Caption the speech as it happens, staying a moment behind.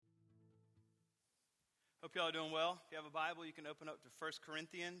Hope y'all are doing well. If you have a Bible, you can open up to 1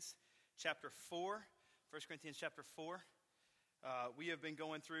 Corinthians chapter 4. 1 Corinthians chapter 4. We have been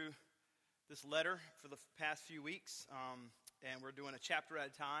going through this letter for the past few weeks, and we're doing a chapter at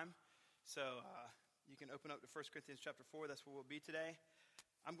a time. So you can open up to 1 Corinthians chapter 4. That's where we'll be today.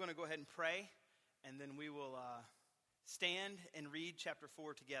 I'm going to go ahead and pray, and then we will stand and read chapter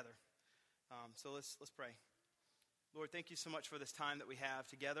 4 together. So let's pray. Lord, thank you so much for this time that we have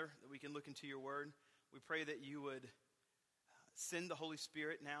together, that we can look into your word. We pray that you would send the Holy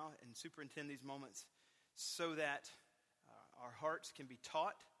Spirit now and superintend these moments so that our hearts can be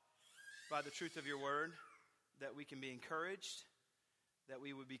taught by the truth of your word, that we can be encouraged, that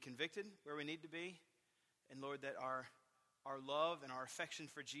we would be convicted where we need to be, and Lord, that our love and our affection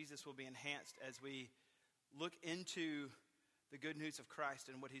for Jesus will be enhanced as we look into the good news of Christ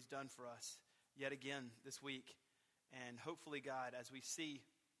and what he's done for us yet again this week. And hopefully, God, as we see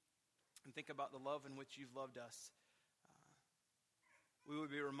and think about the love in which you've loved us, we would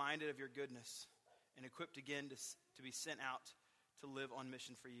be reminded of your goodness and equipped again to be sent out to live on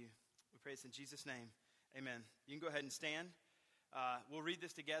mission for you. We pray this in Jesus' name. Amen. You can go ahead and stand. We'll read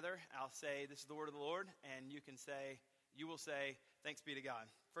this together. I'll say, "This is the word of the Lord," and you will say, "Thanks be to God."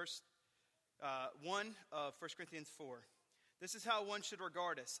 First, 1 of 1 Corinthians 4. This is how one should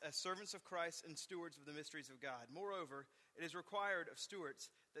regard us, as servants of Christ and stewards of the mysteries of God. Moreover, it is required of stewards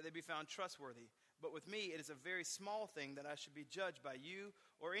that they be found trustworthy. But with me, it is a very small thing that I should be judged by you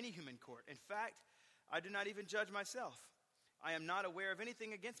or any human court. In fact, I do not even judge myself. I am not aware of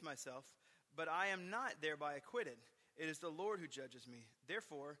anything against myself, but I am not thereby acquitted. It is the Lord who judges me.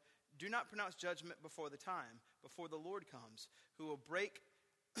 Therefore, do not pronounce judgment before the time, before the Lord comes, who will break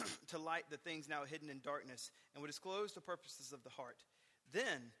to light the things now hidden in darkness, and will disclose the purposes of the heart.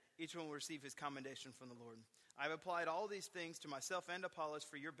 Then each one will receive his commendation from the Lord. I have applied all these things to myself and Apollos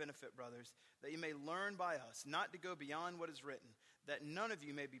for your benefit, brothers, that you may learn by us not to go beyond what is written, that none of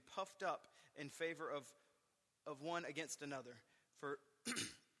you may be puffed up in favor of one against another. For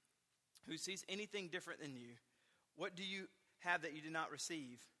who sees anything different than you? What do you have that you did not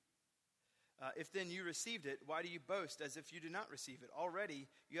receive? If then you received it, why do you boast as if you did not receive it? Already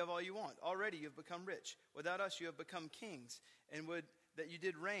you have all you want. Already you have become rich. Without us you have become kings, and would that you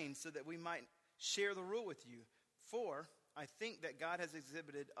did reign so that we might share the rule with you. For I think that God has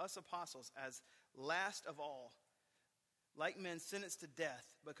exhibited us apostles as last of all, like men sentenced to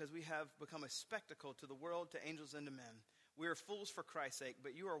death, because we have become a spectacle to the world, to angels, and to men. We are fools for Christ's sake,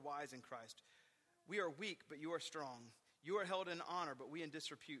 but you are wise in Christ. We are weak, but you are strong. You are held in honor, but we in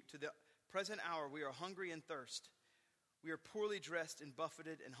disrepute. To the present hour we are hungry and thirst. We are poorly dressed and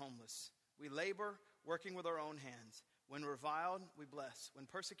buffeted and homeless. We labor, working with our own hands. When reviled, we bless. When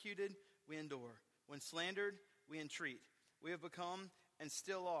persecuted, we endure. When slandered, we entreat. We have become and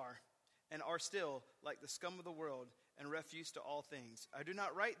still are still like the scum of the world and refuse to all things. I do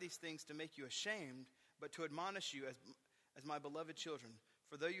not write these things to make you ashamed, but to admonish you as my beloved children.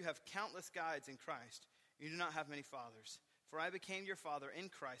 For though you have countless guides in Christ, you do not have many fathers. For I became your father in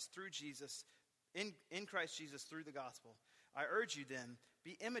Christ through Jesus, in Christ Jesus through the gospel. I urge you then,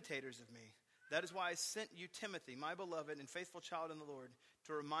 be imitators of me. That is why I sent you Timothy, my beloved and faithful child in the Lord,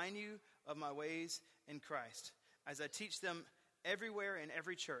 to remind you of my ways in Christ, as I teach them everywhere in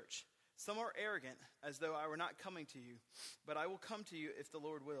every church. Some are arrogant, as though I were not coming to you, but I will come to you if the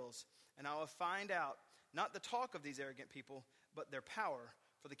Lord wills, and I will find out not the talk of these arrogant people, but their power.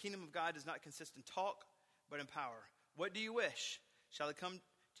 For the kingdom of God does not consist in talk, but in power. What do you wish? Shall it come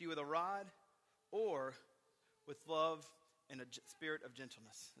to you with a rod, or with love and a spirit of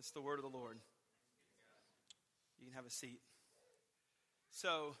gentleness? It's the word of the Lord. You can have a seat.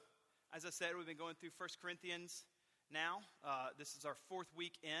 So, as I said, we've been going through 1 Corinthians now. This is our fourth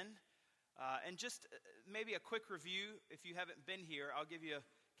week in. And just maybe a quick review. If you haven't been here, I'll give you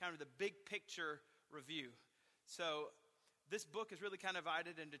kind of the big picture review. So, this book is really kind of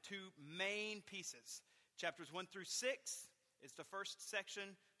divided into two main pieces. Chapters 1 through 6 is the first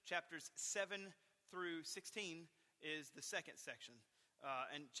section. Chapters 7 through 16 is the second section.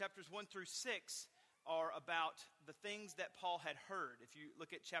 And chapters 1 through 6 are about the things that Paul had heard. If you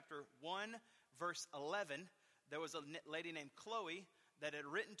look at chapter 1, verse 11, there was a lady named Chloe that had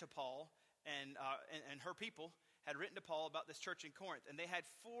written to Paul, and her people had written to Paul about this church in Corinth. And they had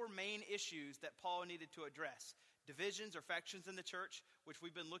four main issues that Paul needed to address. Divisions or factions in the church, which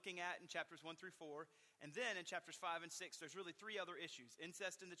we've been looking at in chapters 1 through 4. And then in chapters 5 and 6, there's really three other issues.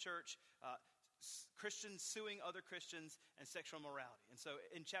 Incest in the church, Christians suing other Christians, and sexual immorality. And so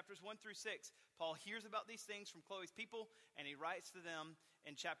in chapters 1 through 6, Paul hears about these things from Chloe's people, and he writes to them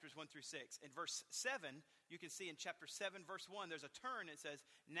in chapters 1 through 6. In verse 7, you can see in chapter 7, verse 1, there's a turn. It says,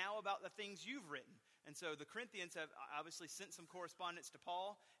 now about the things you've written. And so the Corinthians have obviously sent some correspondence to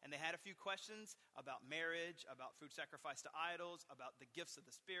Paul, and they had a few questions about marriage, about food sacrificed to idols, about the gifts of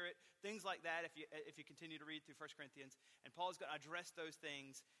the Spirit, things like that if you continue to read through 1 Corinthians. And Paul's going to address those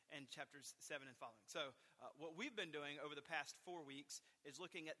things in chapters 7 and following. So what we've been doing over the past 4 weeks is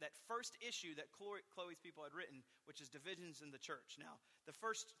looking at that first issue that Chloe's people had written, which is divisions in the church. Now, the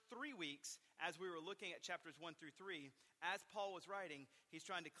first 3 weeks, as we were looking at chapters 1 through 3, as Paul was writing, he's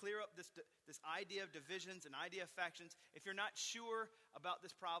trying to clear up this idea of divisions and idea of factions. If you're not sure about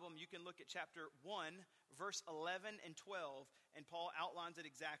this problem, you can look at chapter 1, verse 11 and 12, and Paul outlines it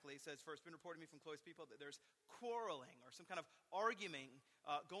exactly. He says, "For it's been reported to me from Chloe's people that there's quarreling or some kind of arguing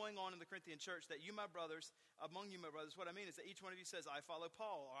going on in the Corinthian church, that you, my brothers, among you, my brothers," what I mean is that each one of you says, "I follow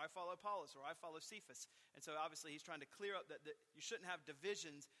Paul," or "I follow Apollos," or "I follow Cephas." And so obviously he's trying to clear up that you shouldn't have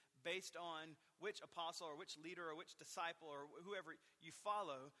divisions based on which apostle or which leader or which disciple or whoever you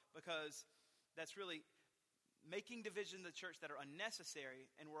follow, because that's really making divisions in the church that are unnecessary,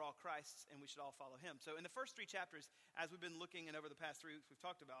 and we're all Christ's and we should all follow him. So in the first 3 chapters, as we've been looking and over the past 3 weeks we've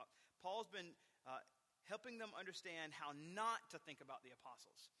talked about, Paul's been helping them understand how not to think about the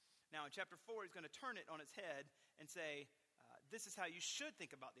apostles. Now in chapter 4, he's going to turn it on its head and say, this is how you should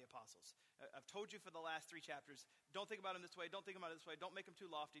think about the apostles. I've told you for the last 3 chapters, don't think about them this way, don't think about it this way, don't make them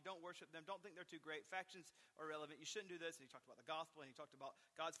too lofty, don't worship them, don't think they're too great, factions are irrelevant, you shouldn't do this. And he talked about the gospel, and he talked about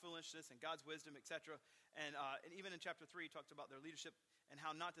God's foolishness and God's wisdom, etc. And even in chapter 3, he talked about their leadership and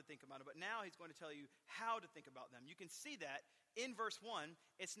how not to think about it. But now he's going to tell you how to think about them. You can see that in verse 1.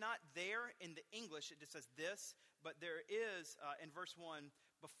 It's not there in the English, it just says this, but there is in verse 1,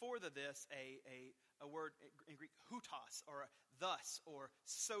 before the this, a word in Greek, hutos, or thus, or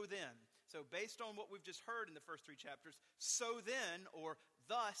so then. So based on what we've just heard in the first 3 chapters, so then, or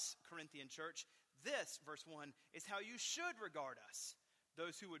thus, Corinthian church, this, verse 1, is how you should regard us,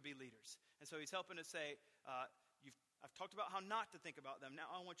 those who would be leaders. And so he's helping us say, I've talked about how not to think about them.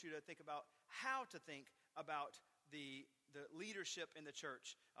 Now I want you to think about how to think about the leadership in the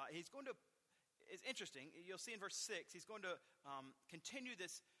church. He's going to, it's interesting, you'll see in verse 6, he's going to continue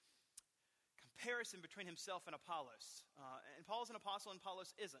this comparison between himself and Apollos. And Paul's an apostle and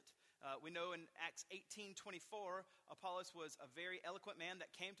Apollos isn't. We know in Acts 18:24, Apollos was a very eloquent man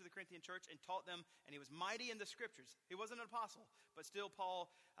that came to the Corinthian church and taught them, and he was mighty in the scriptures. He wasn't an apostle, but still Paul,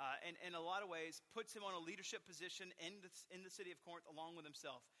 in a lot of ways, puts him on a leadership position in the city of Corinth along with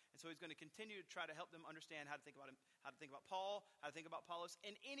himself. And so he's going to continue to try to help them understand how to think about him, how to think about Paul, how to think about Apollos,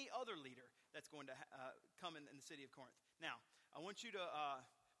 and any other leader that's going to come in the city of Corinth. Now, I want you to,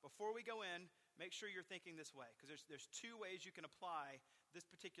 before we go in, make sure you're thinking this way, because there's 2 ways you can apply this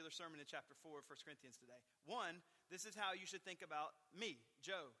particular sermon in chapter 4 of 1 Corinthians today. One, this is how you should think about me,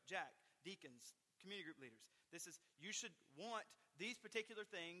 Joe, Jack, deacons, community group leaders. You should want these particular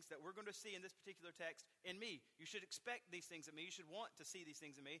things that we're going to see in this particular text in me. You should expect these things in me. You should want to see these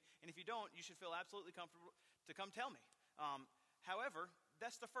things in me. And if you don't, you should feel absolutely comfortable to come tell me. However,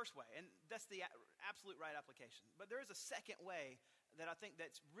 that's the first way, and that's the absolute right application. But there is a second way that I think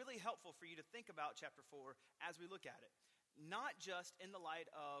that's really helpful for you to think about chapter 4 as we look at it. Not just in the light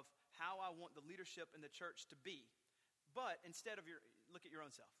of how I want the leadership in the church to be, but instead of look at your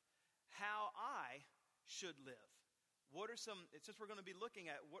own self. How I should live. What are since we're going to be looking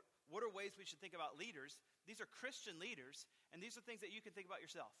at what are ways we should think about leaders, these are Christian leaders, and these are things that you can think about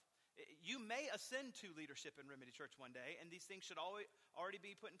yourself. You may ascend to leadership in Remedy Church one day, and these things should already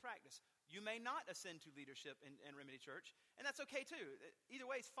be put in practice. You may not ascend to leadership in Remedy Church, and that's okay too. Either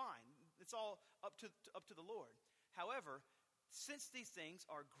way is fine. It's all up to the Lord. However, since these things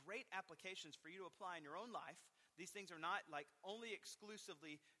are great applications for you to apply in your own life, these things are not like only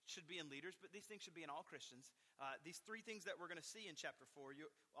exclusively should be in leaders, but these things should be in all Christians. These 3 things that we're going to see in chapter 4,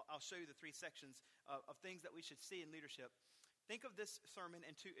 I'll show you the 3 sections of things that we should see in leadership. Think of this sermon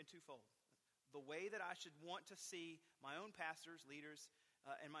in twofold. The way that I should want to see my own pastors, leaders,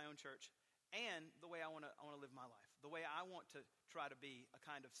 in my own church, and the way I want to live my life. The way I want to try to be a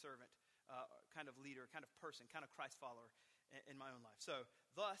kind of servant, kind of leader, kind of person, kind of Christ follower in my own life. So,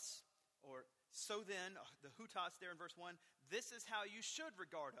 thus, or so then, the hutos there in verse 1, this is how you should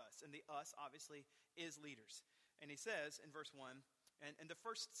regard us. And the us, obviously, is leaders. And he says in verse 1, and the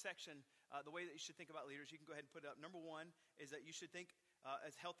first section, the way that you should think about leaders, you can go ahead and put it up. Number 1 is that you should think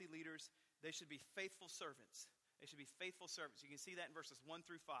as healthy leaders, they should be faithful servants. They should be faithful servants. You can see that in verses 1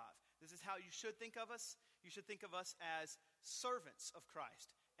 through 5. This is how you should think of us. You should think of us as servants of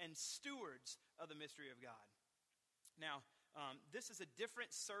Christ and stewards of the mystery of God. Now, this is a different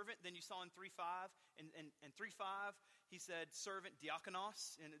servant than you saw in 3:5. In 3:5, he said servant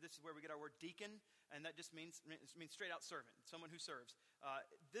diakonos, and this is where we get our word deacon, and that just means straight out servant, someone who serves.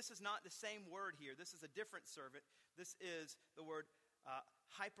 this is not the same word here. This is a different servant. This is the word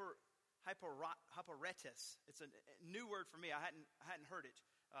hyperetes. It's a new word for me. I hadn't heard it,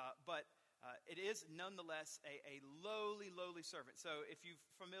 but it is nonetheless a lowly servant. So if you're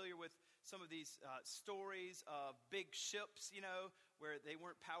familiar with some of these stories of big ships, where they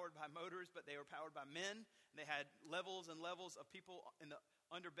weren't powered by motors, but they were powered by men, and they had levels and levels of people in the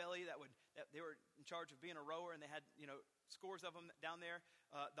underbelly that they were in charge of being a rower, and they had scores of them down there.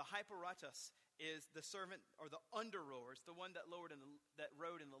 The hyperetes is the servant or the under rower. It's the one that rode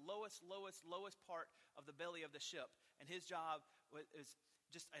in the lowest part of the belly of the ship, and his job is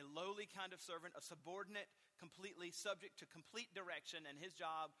just a lowly kind of servant, a subordinate, completely subject to complete direction, and his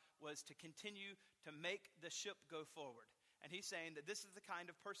job was to continue to make the ship go forward. And he's saying that this is the kind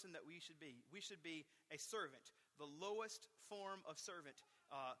of person that we should be. We should be a servant, the lowest form of servant,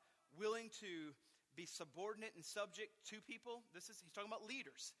 willing to be subordinate and subject to people. He's talking about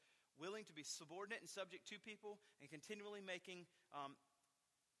leaders, willing to be subordinate and subject to people, and continually making,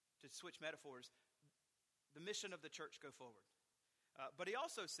 to switch metaphors, the mission of the church go forward. But he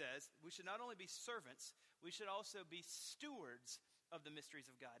also says we should not only be servants, we should also be stewards of the mysteries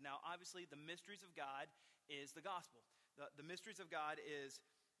of God. Now, obviously, the mysteries of God is the gospel. The mysteries of God is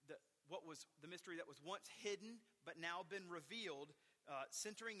the mystery that was once hidden but now been revealed,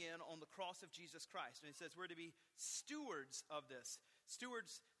 centering in on the cross of Jesus Christ. And he says we're to be stewards of this.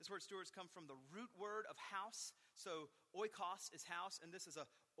 Stewards, this word stewards come from the root word of house. So oikos is house, and this is a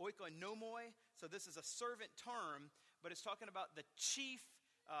oikonomoi. So this is a servant term, but it's talking about the chief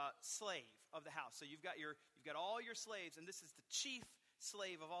slave of the house. So you've got all your slaves, and this is the chief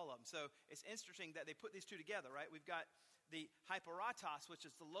slave of all of them. So it's interesting that they put these two together, right? We've got the hyperetes, which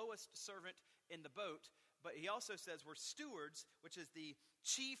is the lowest servant in the boat, but he also says we're stewards, which is the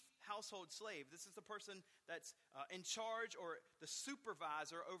chief household slave. This is the person that's in charge or the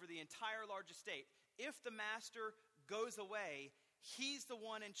supervisor over the entire large estate. If the master goes away, he's the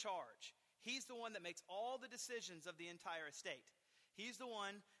one in charge. He's the one that makes all the decisions of the entire estate. He's the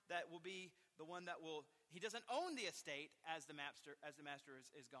one that will be the one that will, he doesn't own the estate as the master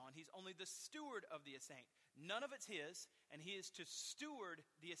is gone. He's only the steward of the estate. None of it's his, and he is to steward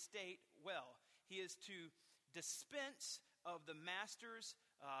the estate well. He is to dispense of the master's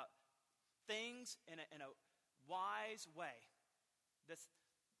things in a wise way.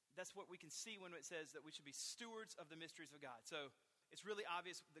 That's what we can see when it says that we should be stewards of the mysteries of God. So it's really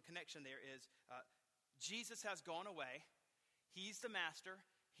obvious the connection there is Jesus has gone away. He's the master.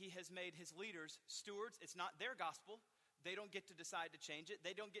 He has made his leaders stewards. It's not their gospel. They don't get to decide to change it.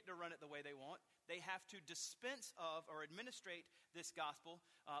 They don't get to run it the way they want. They have to dispense of or administrate this gospel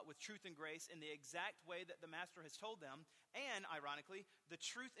with truth and grace in the exact way that the master has told them. And, ironically, the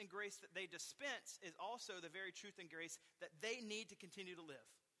truth and grace that they dispense is also the very truth and grace that they need to continue to live.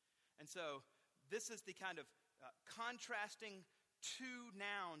 And so this is the kind of contrasting two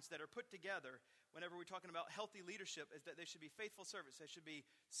nouns that are put together whenever we're talking about healthy leadership, is that they should be faithful servants. They should be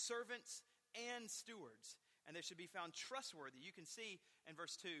servants and stewards, and they should be found trustworthy. You can see in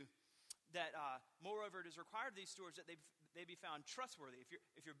verse 2 that, moreover, it is required of these stewards that they be found trustworthy.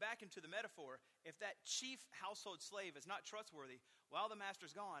 If you're back into the metaphor, if that chief household slave is not trustworthy, while the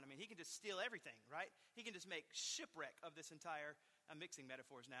master's gone, he can just steal everything, right? He can just make shipwreck of this entire, I'm mixing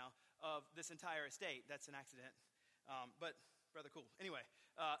metaphors now, of this entire estate. That's an accident, but rather cool. Anyway,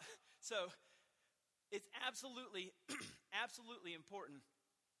 so it's absolutely, absolutely important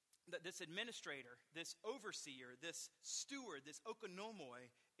that this administrator, this overseer, this steward, this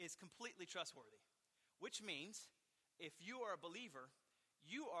oikonomoi is completely trustworthy. Which means, if you are a believer,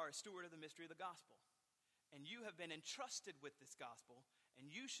 you are a steward of the mystery of the gospel. And you have been entrusted with this gospel,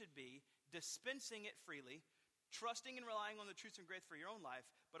 and you should be dispensing it freely, trusting and relying on the truth and grace for your own life,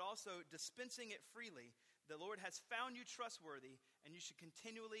 but also dispensing it freely. The Lord has found you trustworthy, and you should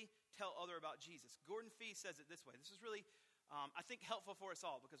continually tell others about Jesus. Gordon Fee says it this way. This is really, I think, helpful for us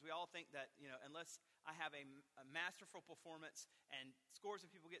all, because we all think that, unless I have a masterful performance and scores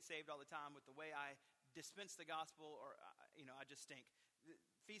of people get saved all the time with the way I dispense the gospel, or, I just stink.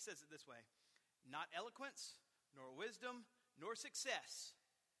 Fee says it this way: not eloquence, nor wisdom, nor success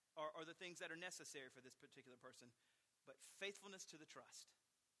are the things that are necessary for this particular person, but faithfulness to the trust.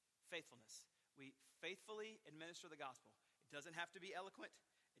 Faithfulness. We faithfully administer the gospel. It doesn't have to be eloquent.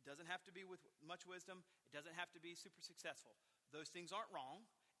 It doesn't have to be with much wisdom. It doesn't have to be super successful. Those things aren't wrong.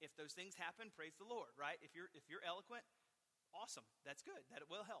 If those things happen, praise the Lord, right? If you're eloquent, awesome. That's good. That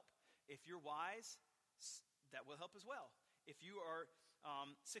will help. If you're wise, that will help as well. If you are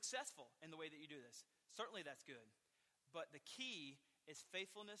successful in the way that you do this, certainly that's good. But the key is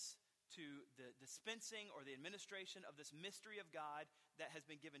faithfulness to the dispensing or the administration of this mystery of God that has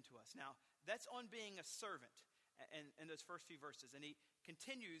been given to us. Now, that's on being a servant in those first few verses. And he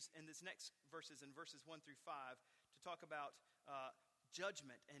continues in this next verses, in verses 1 through 5, to talk about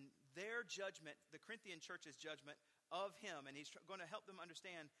judgment and their judgment, the Corinthian church's judgment of him. And he's going to help them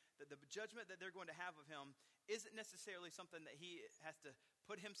understand that the judgment that they're going to have of him isn't necessarily something that he has to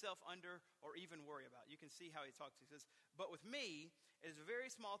put himself under or even worry about. You can see how he talks. He says, but with me, it is a very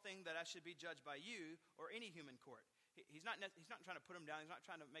small thing that I should be judged by you or any human court. He's not trying to put him down. He's not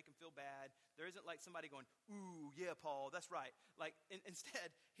trying to make him feel bad. There isn't like somebody going, ooh, yeah, Paul, that's right. Like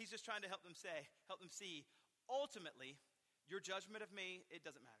instead, he's just trying to help them see, ultimately, your judgment of me, it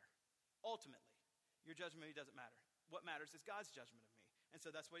doesn't matter. Ultimately, your judgment of me doesn't matter. What matters is God's judgment of me. And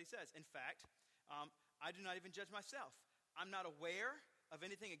so that's what he says. In fact, I do not even judge myself. I'm not aware of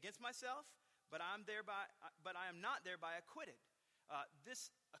anything against myself, but I am not thereby acquitted.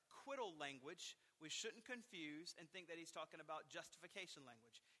 This acquittal language, we shouldn't confuse and think that he's talking about justification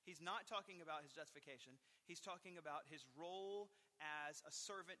language. He's not talking about his justification. He's talking about his role as a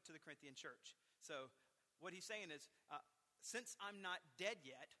servant to the Corinthian church. So what he's saying is, since I'm not dead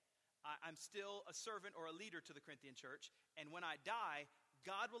yet, I'm still a servant or a leader to the Corinthian church. And when I die,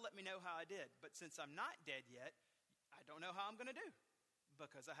 God will let me know how I did. But since I'm not dead yet, I don't know how I'm going to do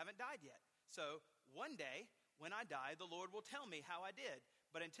because I haven't died yet. So one day when I die, the Lord will tell me how I did.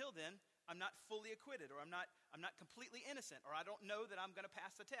 But until then, I'm not fully acquitted, or I'm not completely innocent, or I don't know that I'm going to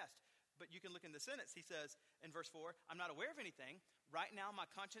pass the test. But you can look in the sentence. He says in verse 4, I'm not aware of anything. Right now, my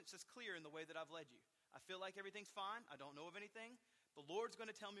conscience is clear in the way that I've led you. I feel like everything's fine. I don't know of anything. The Lord's going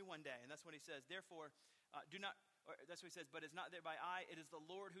to tell me one day. And that's when he says, therefore, that's what he says, but it's not thereby I, it is the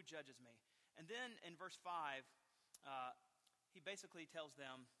Lord who judges me. And then in verse 5, he basically tells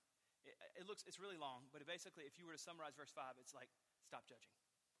them, it's really long, but basically, if you were to summarize verse 5, it's like, stop judging.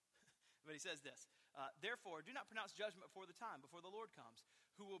 But he says this, therefore, do not pronounce judgment before the time, before the Lord comes,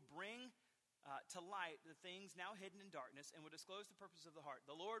 who will bring to light the things now hidden in darkness and will disclose the purpose of the heart.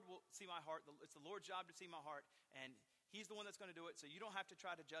 The Lord will see my heart. It's the Lord's job to see my heart, and he's the one that's going to do it, so you don't have to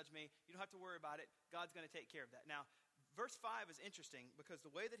try to judge me. You don't have to worry about it. God's going to take care of that. Now, verse 5 is interesting because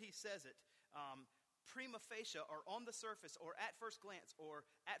the way that he says it, prima facie, or on the surface, or at first glance, or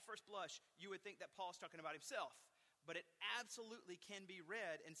at first blush, you would think that Paul's talking about himself. But it absolutely can be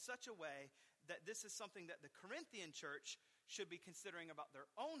read in such a way that this is something that the Corinthian church should be considering about their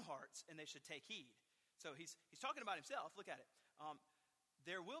own hearts, and they should take heed. So he's talking about himself. Look at it.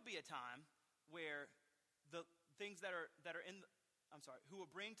 There will be a time where the things who will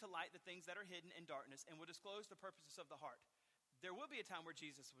bring to light the things that are hidden in darkness and will disclose the purposes of the heart. There will be a time where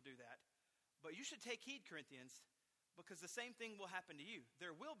Jesus will do that. But you should take heed, Corinthians, because the same thing will happen to you.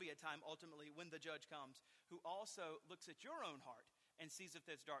 There will be a time ultimately when the judge comes who also looks at your own heart and sees if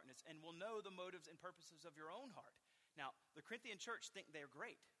there's darkness and will know the motives and purposes of your own heart. Now, the Corinthian church think they're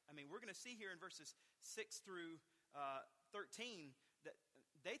great. I mean, we're going to see here in verses 6 through 13 that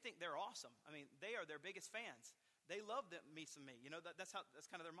they think they're awesome. I mean, they are their biggest fans. They love me some me. You know, that's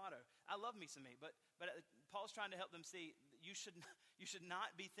kind of their motto. I love me some me. But Paul's trying to help them see you should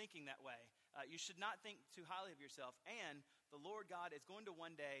not be thinking that way. You should not think too highly of yourself. And the Lord God is going to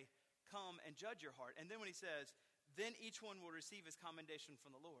one day come and judge your heart. And then when he says, then each one will receive his commendation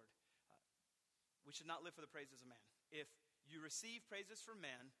from the Lord. We should not live for the praises of man. If you receive praises from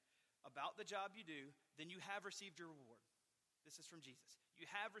men about the job you do, then you have received your reward. This is from Jesus. You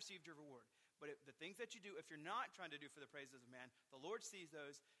have received your reward. But the things that you do, if you're not trying to do for the praises of man, the Lord sees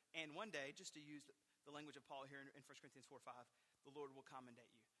those. And one day, just to use the language of Paul here in 1 Corinthians 4:5, the Lord will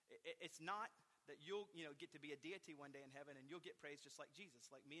commendate you. It's not that you'll get to be a deity one day in heaven and you'll get praised just like Jesus.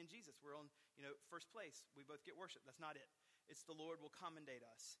 Like me and Jesus, we're on first place. We both get worship. That's not it. It's the Lord will commendate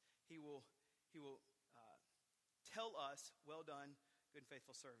us. He will tell us, well done, good and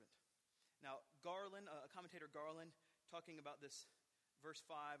faithful servant. Now, Garland, commentator Garland, talking about this verse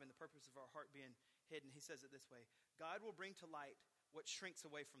 5 and the purpose of our heart being hidden, he says it this way: God will bring to light what shrinks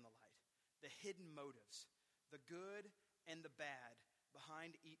away from the light, the hidden motives, the good and the bad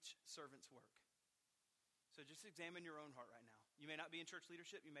behind each servant's work. So just examine your own heart right now. You may not be in church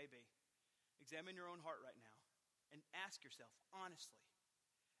leadership, you may be. Examine your own heart right now and ask yourself honestly,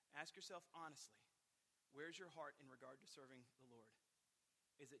 where's your heart in regard to serving the Lord?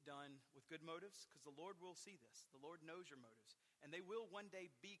 Is it done with good motives? Because the Lord will see this. The Lord knows your motives. And they will one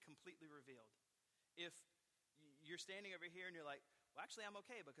day be completely revealed. If you're standing over here and you're like, well, actually, I'm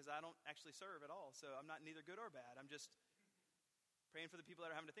okay because I don't actually serve at all. So I'm not neither good or bad. I'm just praying for the people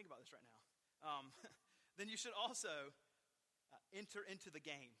that are having to think about this right now. Then you should also enter into the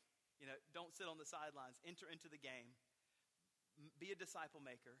game. Don't sit on the sidelines. Enter into the game. Be a disciple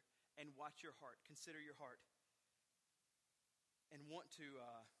maker and watch your heart. Consider your heart. and want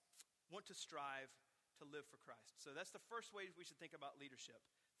to strive to live for Christ. So that's the first way we should think about leadership.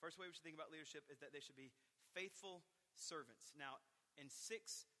 First way we should think about leadership is that they should be faithful servants. Now, in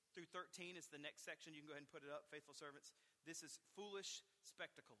 6 through 13 is the next section. You can go ahead and put it up, faithful servants. This is foolish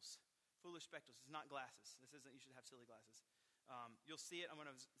spectacles. Foolish spectacles. It's not glasses. This isn't, you should have silly glasses. You'll see it. I'm going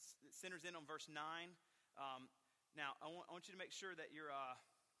to centers in on verse 9. Now, I want you to make sure that you're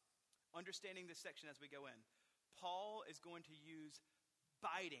understanding this section as we go in. Paul is going to use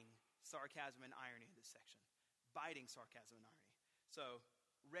biting sarcasm and irony in this section. Biting sarcasm and irony. So,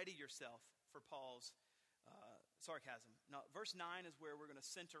 ready yourself for Paul's sarcasm. Now, verse 9 is where we're going to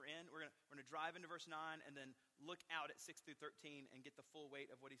center in. We're going to drive into verse 9 and then look out at 6 through 13 and get the full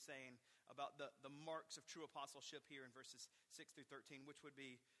weight of what he's saying about the marks of true apostleship here in verses 6 through 13, which would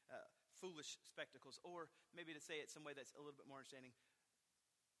be foolish spectacles. Or maybe to say it some way that's a little bit more understanding,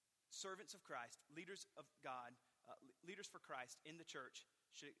 servants of Christ, leaders of God, leaders for Christ in the church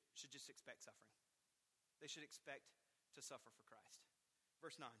should just expect suffering. They should expect to suffer for Christ.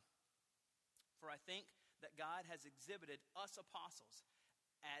 Verse 9. For I think that God has exhibited us apostles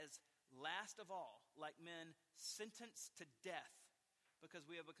as last of all, like men sentenced to death, because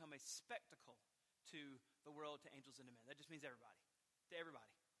we have become a spectacle to the world, to angels, and to men. That just means everybody. To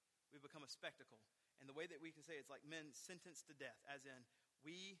everybody. We've become a spectacle. And the way that we can say it's like men sentenced to death, as in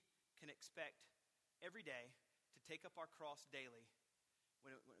we can expect every day to take up our cross daily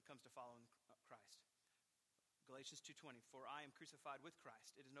when it comes to following Christ. Galatians 2:20, for I am crucified with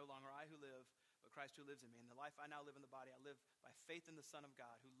Christ. It is no longer I who live, but Christ who lives in me. In the life I now live in the body, I live by faith in the Son of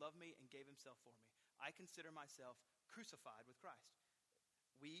God, who loved me and gave himself for me. I consider myself crucified with Christ.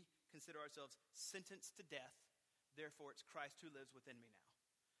 We consider ourselves sentenced to death. Therefore, it's Christ who lives within me now.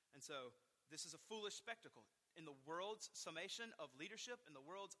 And so, this is a foolish spectacle. In the world's summation of leadership, in the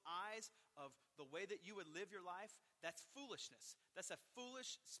world's eyes of the way that you would live your life, that's foolishness. That's a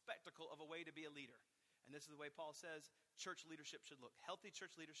foolish spectacle of a way to be a leader. And this is the way Paul says church leadership should look. Healthy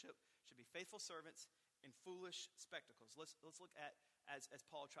church leadership should be faithful servants in foolish spectacles. Let's look at, as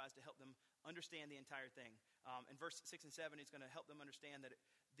Paul tries to help them understand the entire thing. In verse 6 and 7, he's going to help them understand that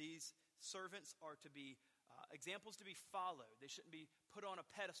these servants are to be examples to be followed. They shouldn't be put on a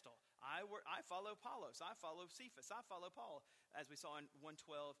pedestal. I follow Apollos. I follow Cephas. I follow Paul, as we saw in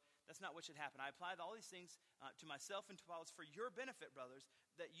 1:12. That's not what should happen. I applied all these things to myself and to Apollos for your benefit, brothers,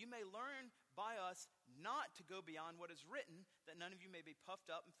 that you may learn by us not to go beyond what is written, that none of you may be puffed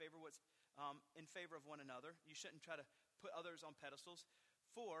up in favor of one another. You shouldn't try to put others on pedestals.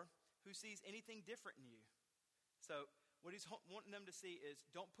 For who sees anything different in you? So what he's wanting them to see is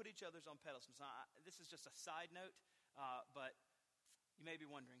don't put each other's on pedestals. Now, this is just a side note, but you may be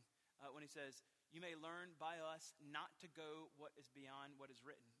wondering when he says, you may learn by us not to go what is beyond what is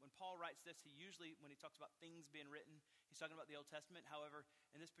written. When Paul writes this, he usually, when he talks about things being written, he's talking about the Old Testament. However,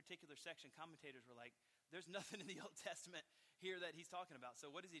 in this particular section, commentators were like, there's nothing in the Old Testament here that he's talking about. So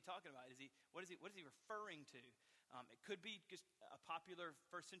what is he talking about? What is he referring to? It could be just a popular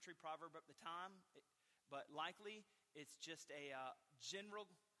first century proverb of the time, but likely it's just a general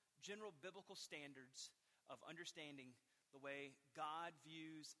biblical standards of understanding the way God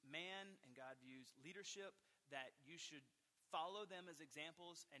views man and God views leadership, that you should follow them as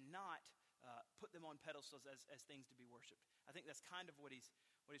examples and not put them on pedestals as things to be worshipped. I think that's kind of what he's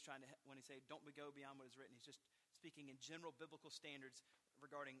trying to, when he say don't go beyond what is written. He's just speaking in general biblical standards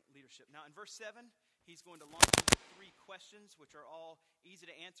regarding leadership. Now in verse 7, he's going to launch into 3 questions, which are all easy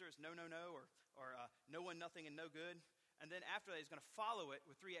to answer as no, or no one, nothing, and no good. And then after that, he's going to follow it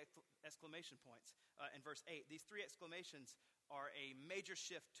with 3 exclamation points in verse 8. These 3 exclamations are a major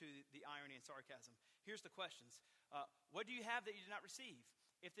shift to the irony and sarcasm. Here's the questions. What do you have that you did not receive?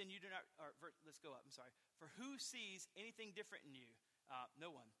 If then you do not, let's go up, I'm sorry. For who sees anything different in you? No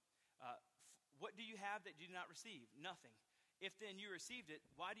one. What do you have that you did not receive? Nothing. If then you received it,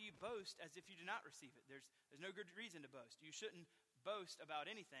 why do you boast as if you did not receive it? There's no good reason to boast. You shouldn't boast about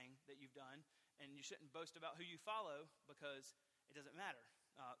anything that you've done, and you shouldn't boast about who you follow because it doesn't matter.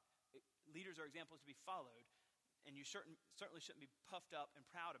 Leaders are examples to be followed, and you certainly shouldn't be puffed up and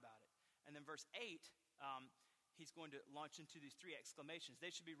proud about it. And then verse 8, he's going to launch into these 3 exclamations.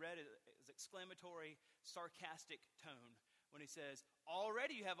 They should be read as exclamatory, sarcastic tone when he says,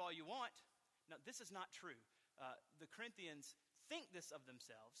 already you have all you want. Now, this is not true. The Corinthians think this of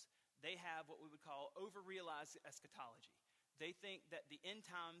themselves. They have what we would call over-realized eschatology. They think that the end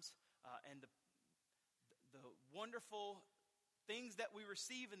times and the wonderful things that we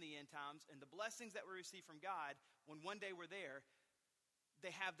receive in the end times and the blessings that we receive from God, when one day we're there,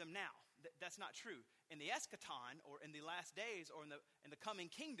 they have them now. That's not true. in the eschaton, or in the last days, or in the coming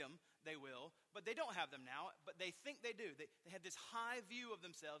kingdom, they will, but they don't have them now, but they think they do. They have this high view of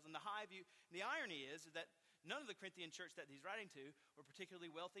themselves, and the high view, and the irony is that none of the Corinthian church that he's writing to were particularly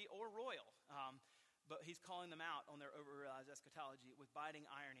wealthy or royal, but he's calling them out on their over-realized eschatology with biting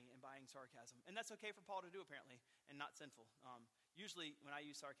irony and biting sarcasm, and that's okay for Paul to do, apparently, and not sinful. Usually, when I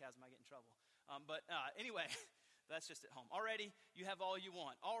use sarcasm, I get in trouble, but anyway, that's just at home. Already, you have all you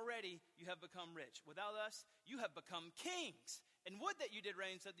want. Already, you have become rich. Without us, you have become kings. And would that you did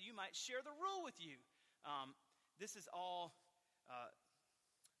reign so that you might share the rule with you. This is all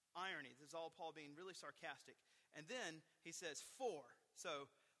irony. This is all Paul being really sarcastic. And then he says, for. So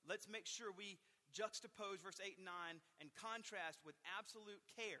let's make sure we juxtapose verse 8 and 9 and contrast with absolute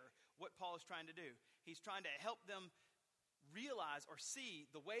care what Paul is trying to do. He's trying to help them realize or see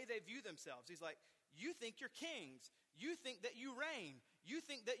the way they view themselves. He's like, you think you're kings. You think that you reign. You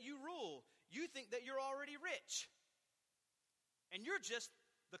think that you rule. You think that you're already rich. And you're just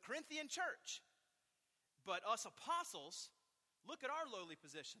the Corinthian church. But us apostles, look at our lowly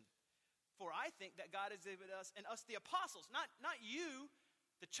position. For I think that God has given us, and us the apostles, not you,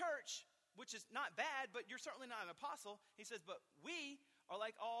 the church, which is not bad, but you're certainly not an apostle. He says, but we are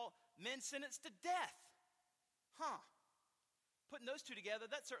like all men sentenced to death. Putting those two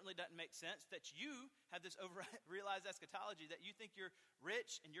together, that certainly doesn't make sense, that you have this over-realized eschatology, that you think you're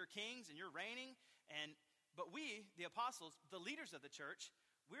rich and you're kings and you're reigning, but we, the apostles, the leaders of the church,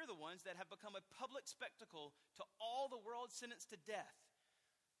 we're the ones that have become a public spectacle to all the world sentenced to death.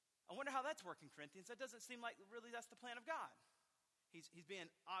 I wonder how that's working, Corinthians. That doesn't seem like really that's the plan of God. He's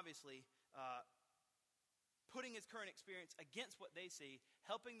being obviously putting his current experience against what they see,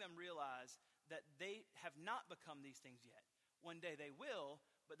 helping them realize that they have not become these things yet. One day they will,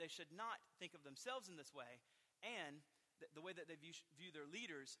 but they should not think of themselves in this way, and the way that they view their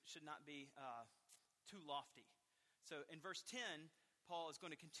leaders should not be too lofty. So in verse 10, Paul is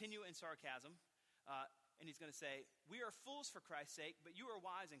going to continue in sarcasm, and he's going to say, we are fools for Christ's sake, but you are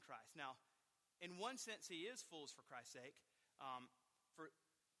wise in Christ. Now, in one sense, he is fools for Christ's sake,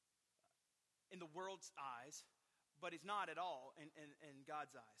 in the world's eyes, but he's not at all in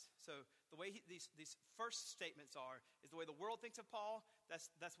God's eyes. So the way these first statements is the way the world thinks of Paul.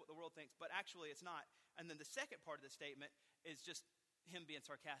 That's what the world thinks, but actually it's not. And then the second part of the statement is just him being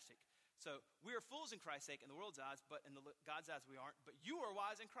sarcastic. So we are fools in Christ's sake in the world's eyes, but in God's eyes we aren't. But you are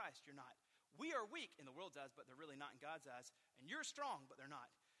wise in Christ, you're not. We are weak in the world's eyes, but they're really not in God's eyes. And you're strong, but they're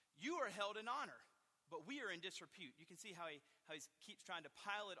not. You are held in honor, but we are in disrepute. You can see how he keeps trying to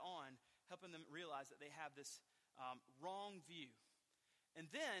pile it on, helping them realize that they have this wrong view. And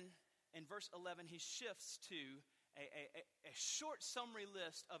then in verse 11, he shifts to a short summary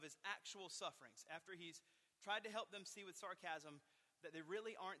list of his actual sufferings. After he's tried to help them see with sarcasm that they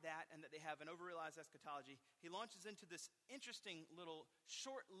really aren't that and that they have an over-realized eschatology, he launches into this interesting little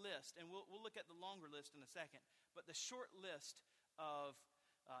short list, and we'll look at the longer list in a second, but the short list of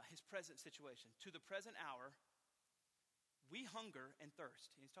his present situation. To the present hour, we hunger and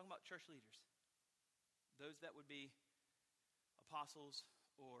thirst. He's talking about church leaders. Those that would be apostles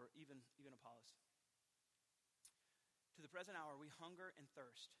or even Apollos. To the present hour, we hunger and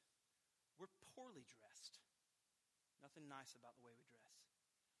thirst. We're poorly dressed. Nothing nice about the way we dress.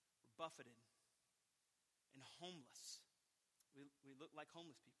 We're buffeted and homeless. We look like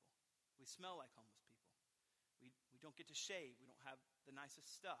homeless people. We smell like homeless people. We don't get to shave. We don't have the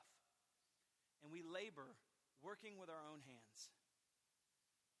nicest stuff. And we labor working with our own hands.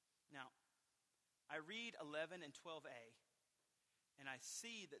 Now, I read 11 and 12a, and I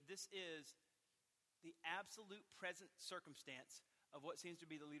see that this is the absolute present circumstance of what seems to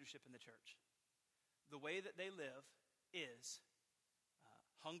be the leadership in the church. The way that they live is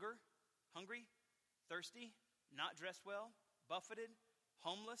hungry, thirsty, not dressed well, buffeted,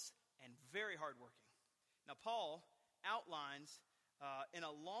 homeless, and very hardworking. Now, Paul outlines in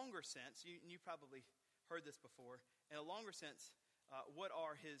a longer sense, you probably heard this before, in a longer sense, what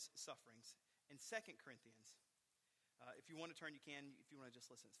are his sufferings. In 2 Corinthians, if you want to turn, you can. If you want to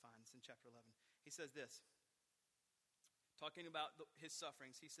just listen, it's fine. It's in chapter 11. He says this, talking about his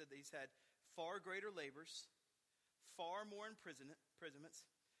sufferings. He said that he's had far greater labors, far more imprisonments,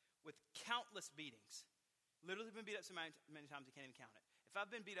 with countless beatings. Literally been beat up so many times you can't even count it. If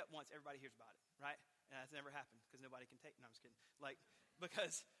I've been beat up once, everybody hears about it, right? And that's never happened because nobody can take. No, I'm just kidding.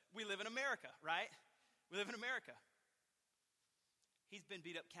 Because we live in America, right? We live in America. He's been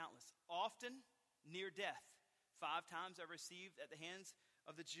beat up countless, often near death. 5 times I received at the hands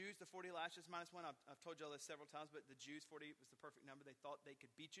of the Jews the 40 lashes minus 1. I've told you all this several times, but the Jews, 40 was the perfect number. They thought they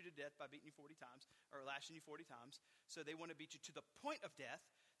could beat you to death by beating you 40 times, or lashing you 40 times. So they want to beat you to the point of death.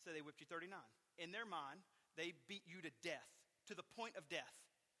 so they whipped you 39. In their mind, they beat you to death, to the point of death.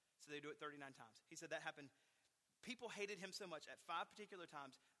 So they do it 39 times. He said that happened. People hated him so much at 5 particular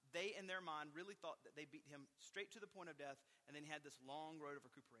times, they in their mind really thought that they beat him straight to the point of death, and then he had this long road of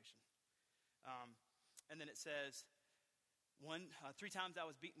recuperation. And then it says, 3 times I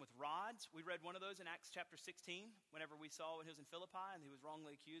was beaten with rods. We read one of those in Acts chapter 16, whenever we saw when he was in Philippi, and he was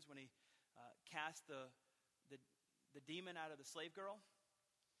wrongly accused when he cast the demon out of the slave girl.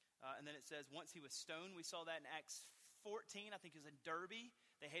 And then it says, once he was stoned. We saw that in Acts 14. I think it was in Derbe.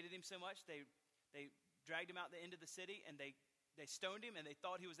 They hated him so much, they dragged him out the end of the city, and they stoned him, and they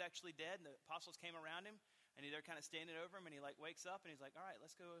thought he was actually dead, and the apostles came around him, and they're kind of standing over him, and he wakes up, and he's like, all right,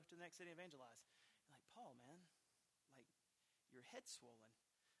 let's go to the next city and evangelize. You're like, Paul, man, your head's swollen.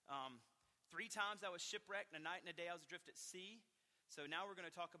 3 times I was shipwrecked, and a night and a day I was adrift at sea. So now we're going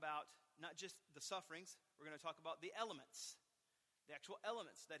to talk about not just the sufferings, we're going to talk about the elements, the actual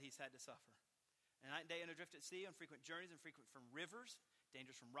elements that he's had to suffer. A night and day and adrift at sea, on frequent journeys, and frequent from rivers,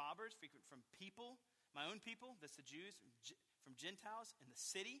 dangers from robbers, frequent from people, my own people, that's the Jews, from Gentiles in the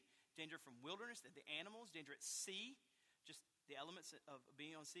city, danger from wilderness, the animals, danger at sea, just the elements of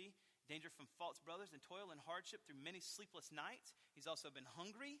being on sea, danger from false brothers, and toil and hardship through many sleepless nights. He's also been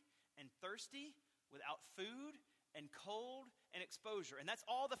hungry and thirsty, without food and cold and exposure. And that's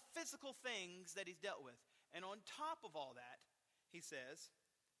all the physical things that he's dealt with. And on top of all that, he says,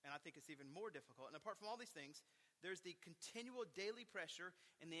 and I think it's even more difficult, and apart from all these things, there's the continual daily pressure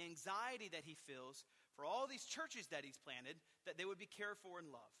and the anxiety that he feels for all these churches that he's planted, that they would be cared for and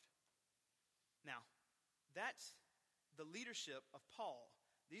loved. Now, that's the leadership of Paul.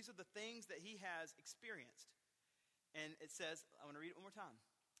 These are the things that he has experienced. And it says, I want to read it one more time.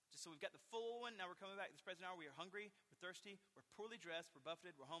 Just so we've got the full one. Now we're coming back to this present hour. We are hungry, we're thirsty, we're poorly dressed, we're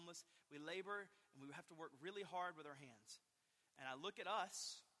buffeted, we're homeless, we labor, and we have to work really hard with our hands. And I look at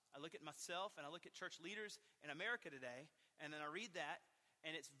us, I look at myself, and I look at church leaders in America today, and then I read that,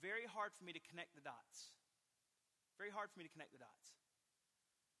 and it's very hard for me to connect the dots. Very hard for me to connect the dots.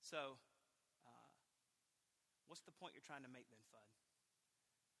 So, what's the point you're trying to make then, Fudd?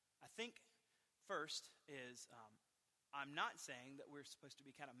 I think first is, I'm not saying that we're supposed to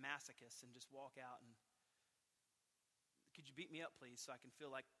be kind of masochists and just walk out and, could you beat me up, please, so I can feel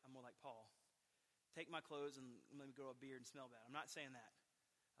like I'm more like Paul? Take my clothes and let me grow a beard and smell bad. I'm not saying that.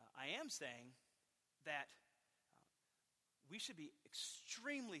 I am saying that we should be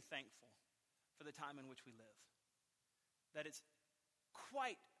extremely thankful for the time in which we live. That it's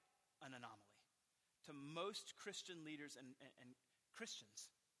quite an anomaly to most Christian leaders and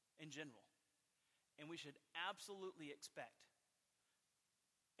Christians in general. And we should absolutely expect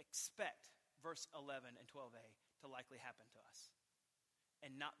verse 11 and 12a to likely happen to us.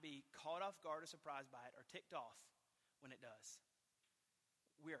 And not be caught off guard or surprised by it or ticked off when it does.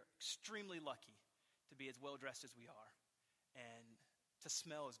 We are extremely lucky to be as well-dressed as we are, and to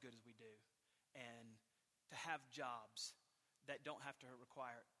smell as good as we do, and to have jobs that don't have to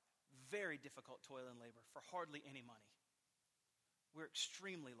require very difficult toil and labor for hardly any money. We're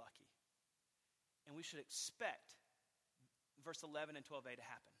extremely lucky. And we should expect verse 11 and 12a to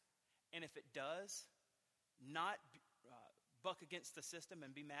happen. And if it does, not buck against the system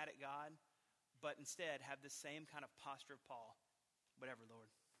and be mad at God, but instead have the same kind of posture of Paul. Whatever, Lord.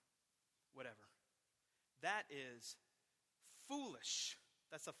 Whatever. That is foolish.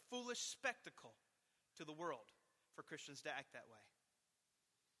 That's a foolish spectacle to the world for Christians to act that way.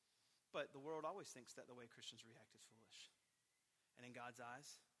 But the world always thinks that the way Christians react is foolish. And in God's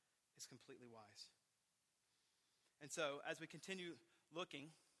eyes, it's completely wise. And so, as we continue looking,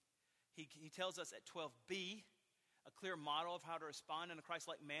 he tells us at 12b, a clear model of how to respond in a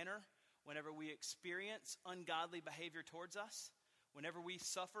Christ-like manner whenever we experience ungodly behavior towards us, whenever we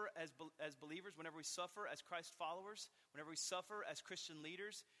suffer as believers, whenever we suffer as Christ followers, whenever we suffer as Christian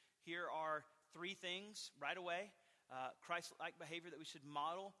leaders. Here are 3 things right away, Christ-like behavior that we should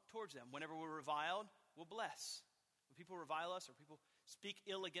model towards them. Whenever we're reviled, we'll bless. When people revile us or people speak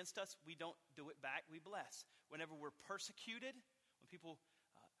ill against us, we don't do it back, we bless. Whenever we're persecuted, when people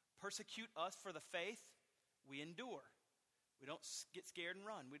persecute us for the faith, we endure. We don't get scared and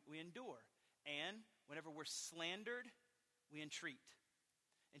run. We endure. And whenever we're slandered, we entreat.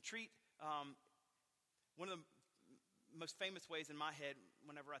 Entreat, one of the most famous ways in my head,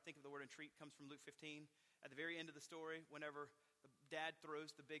 whenever I think of the word entreat, comes from Luke 15. At the very end of the story, whenever the dad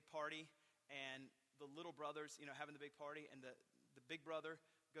throws the big party and the little brothers, having the big party, and the big brother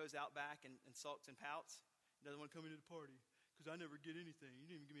goes out back and sulks and pouts. He doesn't want to come into the party because I never get anything. You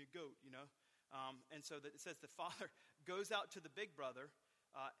didn't even give me a goat, And so it says the father goes out to the big brother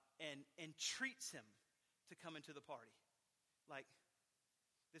and entreats him to come into the party. Like,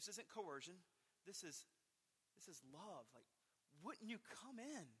 This isn't coercion. This is love. Like, wouldn't you come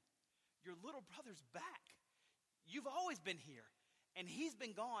in? Your little brother's back. You've always been here. And he's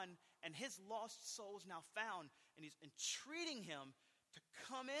been gone, and his lost soul is now found, and he's entreating him to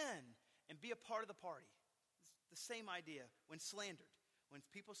come in and be a part of the party. It's the same idea when slandered. When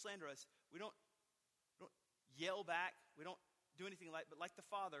people slander us, we don't yell back. We don't do anything but like the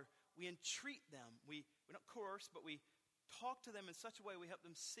Father, we entreat them. We don't coerce, but we talk to them in such a way we help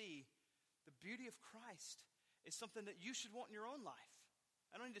them see the beauty of Christ is something that you should want in your own life.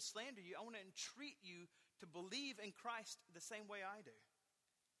 I don't need to slander you. I want to entreat you to believe in Christ the same way I do.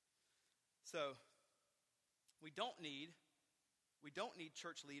 So, we don't need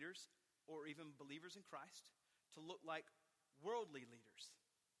church leaders or even believers in Christ to look like worldly leaders.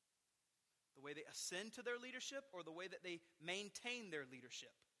 The way they ascend to their leadership or the way that they maintain their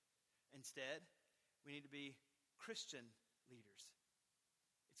leadership. Instead, we need to be Christian leaders.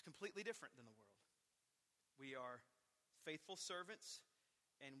 It's completely different than the world. We are faithful servants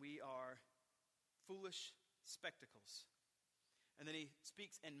and we are foolish spectacles. And then he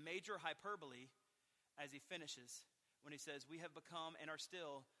speaks in major hyperbole as he finishes when he says, we have become and are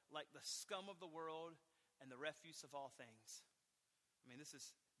still like the scum of the world and the refuse of all things. I mean, this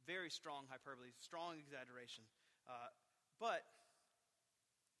is very strong hyperbole, strong exaggeration. But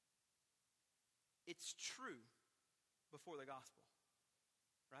it's true before the gospel,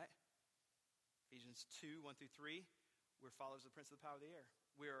 right? Ephesians 2, 1 through 3, we're followers of the prince of the power of the air.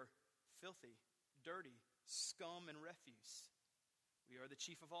 We are filthy, dirty, scum, and refuse. We are the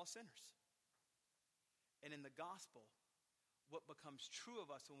chief of all sinners. And in the gospel, what becomes true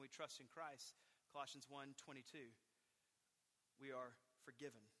of us when we trust in Christ, Colossians 1, 22, we are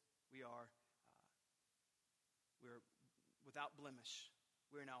forgiven. We're without blemish.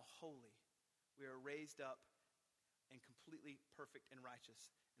 We are now holy. We are raised up and completely perfect and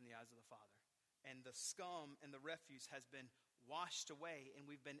righteous in the eyes of the Father. And the scum and the refuse has been washed away, and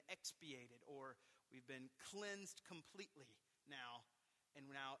we've been expiated, or we've been cleansed completely now. And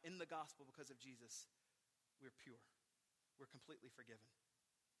now in the gospel, because of Jesus, we're pure. We're completely forgiven.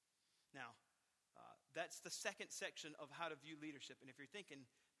 Now, that's the second section of how to view leadership. And if you're thinking,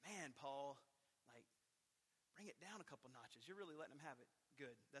 man, Paul, like, bring it down a couple notches. You're really letting him have it.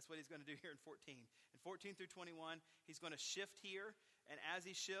 Good. That's what he's going to do here in 14. In 14 through 21, he's going to shift here. And as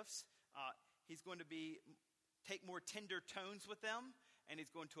he shifts, he's going to take more tender tones with them. And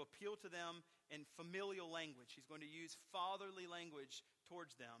he's going to appeal to them in familial language. He's going to use fatherly language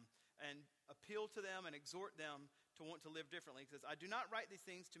towards them and appeal to them and exhort them to want to live differently. He says, I do not write these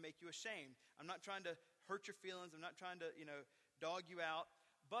things to make you ashamed. I'm not trying to hurt your feelings. I'm not trying to, dog you out.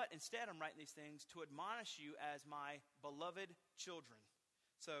 But instead, I'm writing these things to admonish you as my beloved children.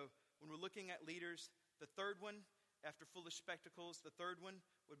 So when we're looking at leaders, the third one, after foolish spectacles, the third one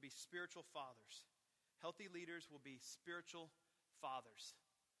would be spiritual fathers. Healthy leaders will be spiritual fathers.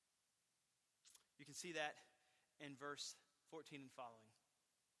 You can see that in verse 14 and following.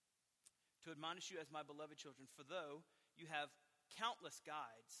 To admonish you as my beloved children, for though you have countless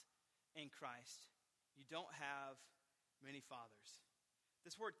guides in Christ, you don't have many fathers.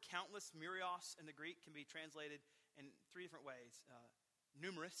 This word countless, myrios in the Greek, can be translated in three different ways.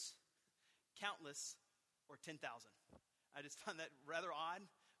 Numerous, countless, or 10,000. I just find that rather odd,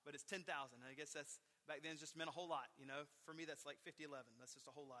 but it's 10,000. I guess that's, back then, just meant a whole lot. For me, that's like 50-11. That's just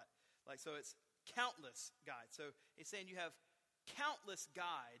a whole lot. So it's countless guides. So he's saying you have countless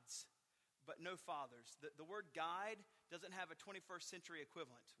guides, but no fathers. The word guide doesn't have a 21st century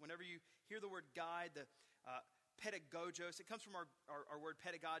equivalent. Whenever you hear the word guide, the pedagogos, it comes from our word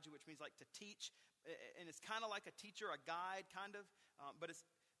pedagogy, which means like to teach. And it's kind of like a teacher, a guide, kind of. But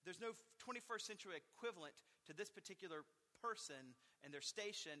there's no 21st century equivalent to this particular person and their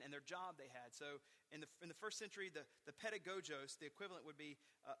station and their job they had. So in the first century, the pedagogos, the equivalent would be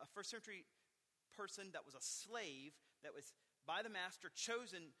a first century person that was a slave, that was by the master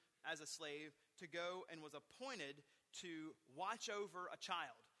chosen as a slave to go and was appointed to watch over a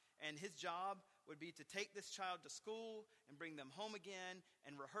child. And his job would be to take this child to school and bring them home again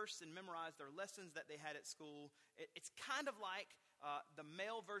and rehearse and memorize their lessons that they had at school. It's kind of like the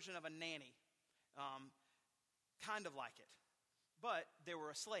male version of a nanny. Kind of like it. But they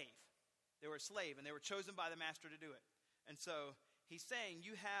were a slave. They were a slave, and they were chosen by the master to do it. And so he's saying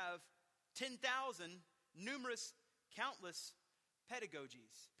you have 10,000 numerous, countless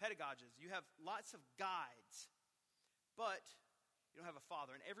pedagogies. You have lots of guides, but you don't have a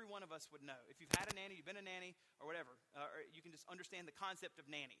father. And every one of us would know. If you've had a nanny, you've been a nanny, or whatever, or you can just understand the concept of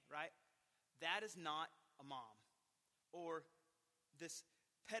nanny, right? That is not a mom. Or this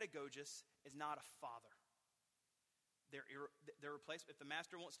pedagogist is not a father. they're replaced. If the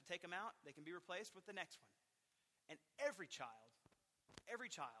master wants to take them out, they can be replaced with the next one. And every child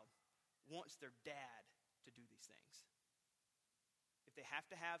wants their dad to do these things. If they have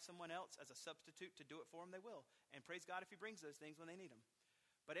to have someone else as a substitute to do it for them, they will. And praise God if he brings those things when they need them.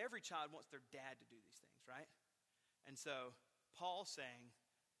 But every child wants their dad to do these things, right? And so Paul's saying,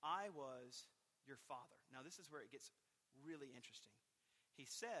 I was your father. Now this is where it gets really interesting. He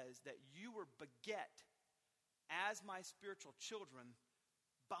says that you were beget as my spiritual children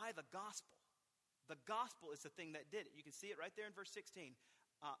by the gospel. The gospel is the thing that did it. You can see it right there in verse 16.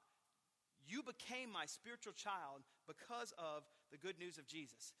 You became my spiritual child because of the good news of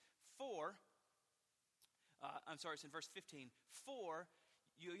Jesus. It's in verse 15. For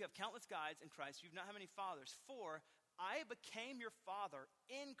you have countless guides in Christ. You have not had many fathers. For I became your father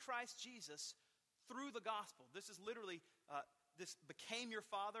in Christ Jesus through the gospel. This is literally, this became your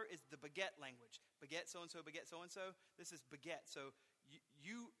father is the beget language. Beget so-and-so, beget so-and-so. This is beget. So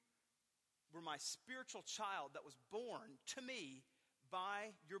you were my spiritual child that was born to me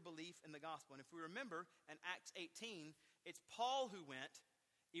by your belief in the gospel. And if we remember in Acts 18, it's Paul who went,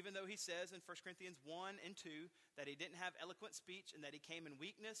 even though he says in 1 Corinthians 1 and 2 that he didn't have eloquent speech and that he came in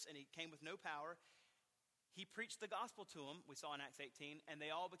weakness and he came with no power. He preached the gospel to them, we saw in Acts 18, and they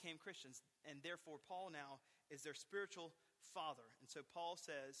all became Christians. And therefore, Paul now is their spiritual father. And so Paul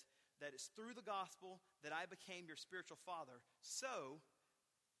says that it's through the gospel that I became your spiritual father. So,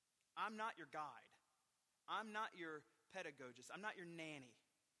 I'm not your guide. I'm not your pedagogist. I'm not your nanny.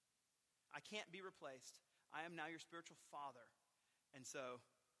 I can't be replaced. I am now your spiritual father. And so,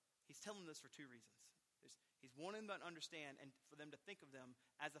 he's telling them this for two reasons. He's wanting them to understand and for them to think of them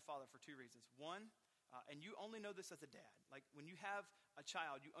as a father for two reasons. One, and you only know this as a dad. Like when you have a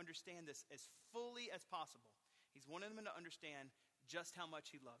child, you understand this as fully as possible. He's wanting them to understand just how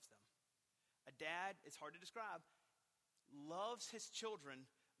much he loves them. A dad, it's hard to describe, loves his children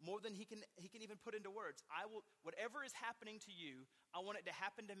more than he can even put into words. Whatever is happening to you, I want it to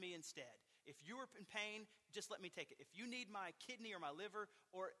happen to me instead. If you are in pain, just let me take it. If you need my kidney or my liver,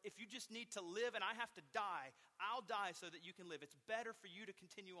 or if you just need to live and I have to die, I'll die so that you can live. It's better for you to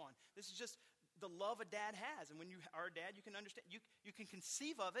continue on. This is just the love a dad has. And when you are a dad, you can understand, you can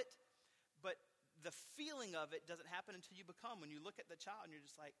conceive of it, but the feeling of it doesn't happen until you become. When you look at the child and you're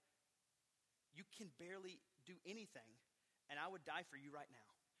just like, you can barely do anything, and I would die for you right now.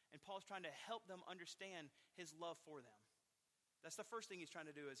 And Paul's trying to help them understand his love for them. That's the first thing he's trying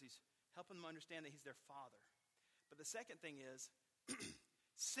to do, is he's helping them understand that he's their father. But the second thing is,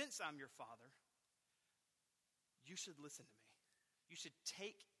 since I'm your father, you should listen to me. You should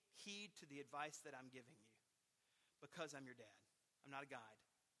take heed to the advice that I'm giving you, because I'm your dad. I'm not a guide.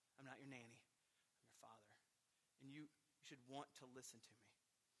 I'm not your nanny. I'm your father. And you should want to listen to me.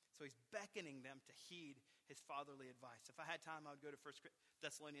 So he's beckoning them to heed his fatherly advice. If I had time, I would go to 1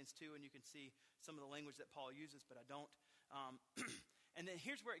 Thessalonians 2, and you can see some of the language that Paul uses, but I don't. And then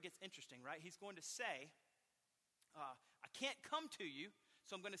here's where it gets interesting, right? He's going to say, I can't come to you,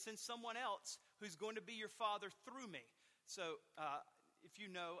 so I'm going to send someone else who's going to be your father through me. So if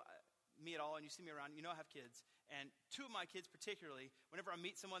you know me at all and you see me around, you know I have kids. And two of my kids particularly, whenever I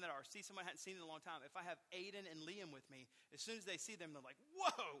meet someone see someone I hadn't seen in a long time, if I have Aiden and Liam with me, as soon as they see them, they're like,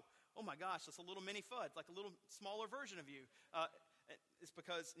 whoa, oh my gosh, that's a little mini Fudd, like a little smaller version of you. It's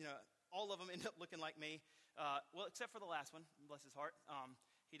because, all of them end up looking like me. Well, except for the last one, bless his heart.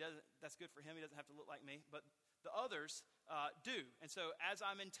 That's good for him. He doesn't have to look like me. But the others do. And so as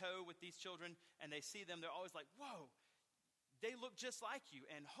I'm in tow with these children and they see them, they're always like, whoa, they look just like you.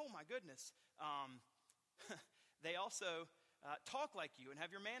 And oh my goodness, they also talk like you and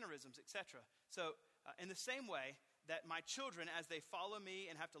have your mannerisms, etc. So in the same way that my children, as they follow me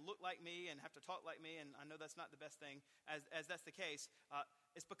and have to look like me and have to talk like me, and I know that's not the best thing, as that's the case,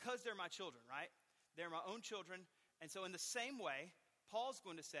 it's because they're my children, right? They're my own children. And so in the same way, Paul's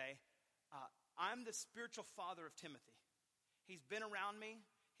going to say, I'm the spiritual father of Timothy. He's been around me.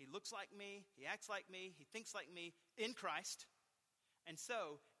 He looks like me. He acts like me. He thinks like me in Christ. And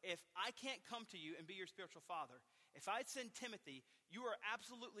so if I can't come to you and be your spiritual father, if I send Timothy, you are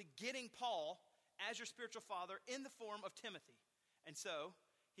absolutely getting Paul as your spiritual father in the form of Timothy. And so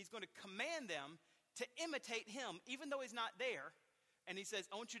he's going to command them to imitate him, even though he's not there. And he says,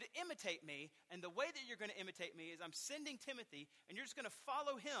 I want you to imitate me. And the way that you're going to imitate me is I'm sending Timothy, and you're just going to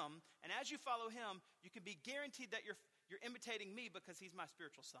follow him. And as you follow him, you can be guaranteed that you're imitating me because he's my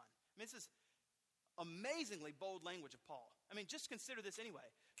spiritual son. I mean, this is amazingly bold language of Paul. I mean, just consider this anyway.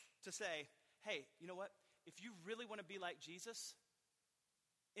 To say, hey, you know what? If you really want to be like Jesus,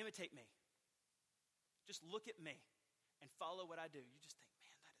 imitate me. Just look at me and follow what I do. You just think,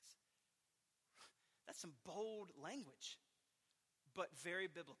 man, that's some bold language, but very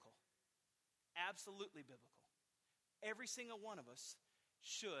biblical. Absolutely biblical. Every single one of us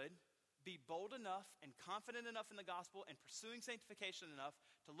should be bold enough and confident enough in the gospel and pursuing sanctification enough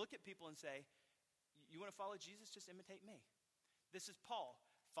to look at people and say, you want to follow Jesus? Just imitate me. This is Paul.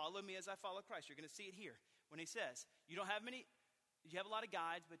 Follow me as I follow Christ. You're going to see it here when he says, you have a lot of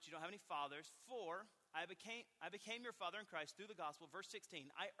guides, but you don't have any fathers. For I became your father in Christ through the gospel. Verse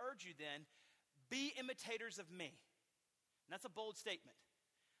 16, I urge you then, be imitators of me. And that's a bold statement.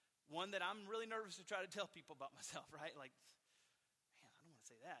 One that I'm really nervous to try to tell people about myself, right? Like, man, I don't want to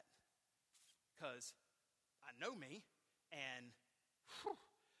say that. Because I know me, and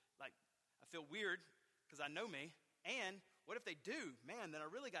like, I feel weird because I know me. And what if they do? Man, then I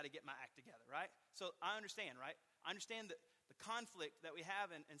really got to get my act together, right? So I understand, right? I understand the conflict that we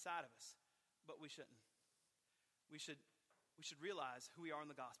have inside of us, but we shouldn't. We should realize who we are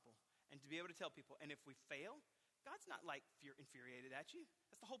in the gospel and to be able to tell people. And if we fail, God's not like infuriated at you.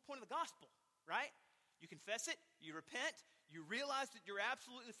 That's the whole point of the gospel, right? You confess it, you repent, you realize that you're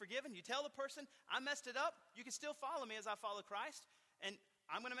absolutely forgiven. You tell the person, I messed it up. You can still follow me as I follow Christ. And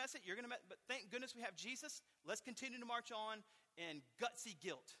I'm going to mess it, you're going to mess it. But thank goodness we have Jesus. Let's continue to march on in gutsy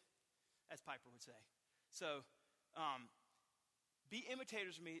guilt, as Piper would say. So, be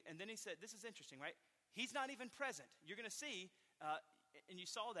imitators of me. And then he said, this is interesting, right? He's not even present. You're going to see, and you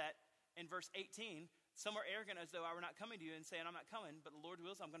saw that in verse 18, some are arrogant as though I were not coming to you and saying I'm not coming, but the Lord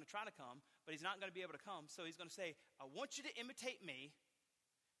wills I'm going to try to come, but he's not going to be able to come. So he's going to say, I want you to imitate me,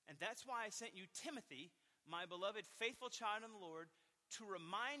 and that's why I sent you Timothy, my beloved faithful child in the Lord, to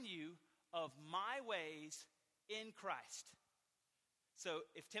remind you of my ways in Christ. So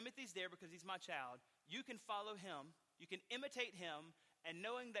if Timothy's there because he's my child, you can follow him, you can imitate him, and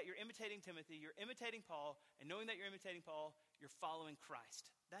knowing that you're imitating Timothy, you're imitating Paul, and knowing that you're imitating Paul, you're following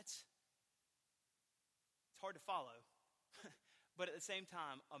Christ. It's hard to follow, but at the same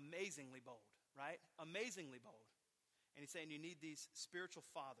time, amazingly bold, right? Amazingly bold. And he's saying you need these spiritual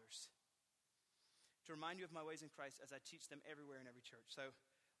fathers to remind you of my ways in Christ as I teach them everywhere in every church. So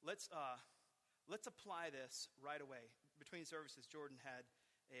let's apply this right away. Between services, Jordan had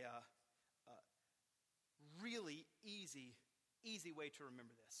a really easy way to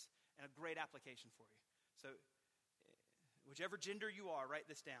remember this and a great application for you. So whichever gender you are, write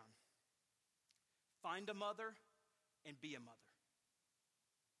this down. Find a mother and be a mother.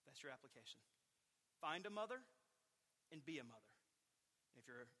 That's your application. Find a mother and be a mother. And if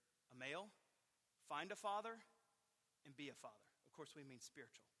you're a male, find a father and be a father. Of course, we mean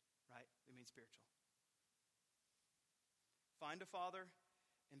spiritual, right? We mean spiritual. Find a father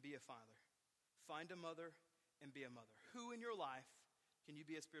and be a father. Find a mother and be a mother. Who in your life can you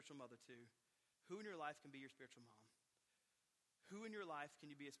be a spiritual mother to? Who in your life can be your spiritual mom? Who in your life can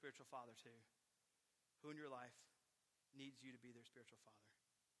you be a spiritual father to? Who in your life needs you to be their spiritual father?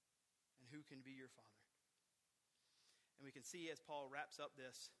 And who can be your father? And we can see as Paul wraps up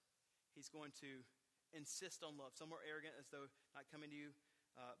this, he's going to insist on love. Some are arrogant as though not coming to you.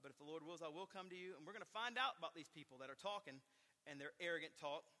 But if the Lord wills, I will come to you. And we're going to find out about these people that are talking and their arrogant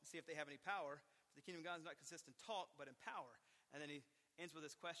talk, see if they have any power. For the kingdom of God is not consist in talk, but in power. And then he ends with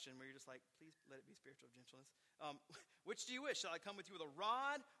this question where you're just like, please let it be spiritual gentleness. Which do you wish? Shall I come with you with a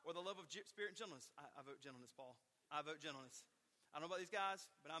rod or the love of spirit and gentleness? I vote gentleness, Paul. I vote gentleness. I don't know about these guys,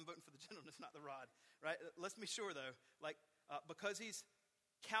 but I'm voting for the gentleness, not the rod. Right? Let's be sure, though. Because he's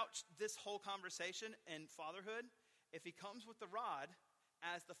couched this whole conversation in fatherhood, if he comes with the rod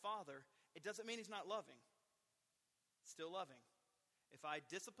as the father, it doesn't mean he's not loving. Still loving. If I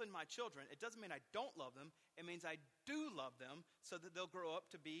discipline my children, it doesn't mean I don't love them. It means I do love them so that they'll grow up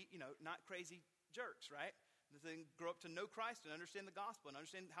to be, not crazy jerks, right? That they grow up to know Christ and understand the gospel and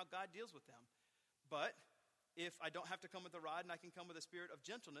understand how God deals with them. But if I don't have to come with a rod and I can come with a spirit of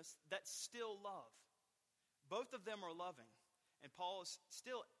gentleness, that's still love. Both of them are loving. And Paul is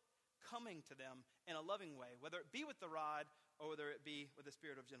still coming to them in a loving way, whether it be with the rod or whether it be with the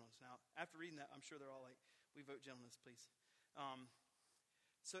spirit of gentleness. Now, after reading that, I'm sure they're all like, we vote gentleness, please.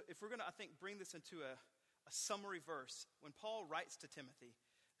 So if we're going to, I think, bring this into a summary verse, when Paul writes to Timothy,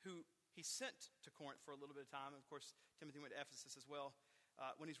 who he sent to Corinth for a little bit of time, of course, Timothy went to Ephesus as well.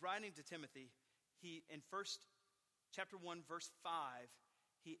 When he's writing to Timothy, he, in chapter 1, verse 5,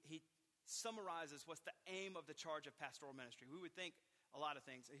 he summarizes what's the aim of the charge of pastoral ministry. We would think a lot of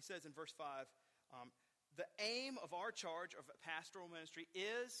things. He says in verse 5, the aim of our charge of pastoral ministry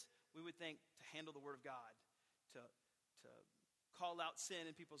is, we would think, to handle the word of God, to call out sin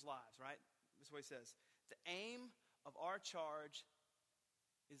in people's lives, right? That's what he says. The aim of our charge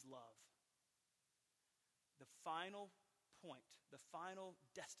is love. The final point, the final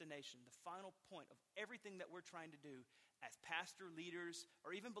destination, the final point of everything that we're trying to do as pastor, leaders,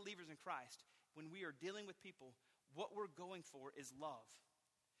 or even believers in Christ, when we are dealing with people, what we're going for is love.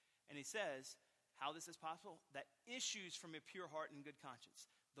 And he says how this is possible, that issues from a pure heart and good conscience.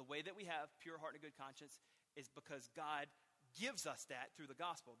 The way that we have pure heart and a good conscience is because God gives us that through the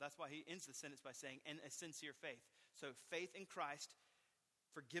gospel. That's why he ends the sentence by saying, and a sincere faith. So faith in Christ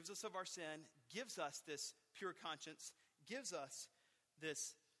forgives us of our sin, gives us this pure conscience, gives us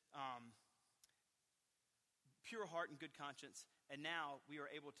this pure heart and good conscience, and now we are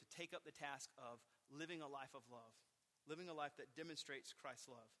able to take up the task of living a life of love, living a life that demonstrates Christ's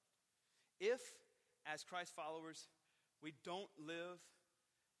love. If, as Christ followers, we don't live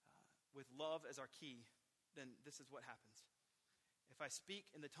with love as our key, then this is what happens. If I speak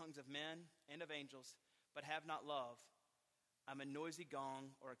in the tongues of men and of angels, but have not love, I'm a noisy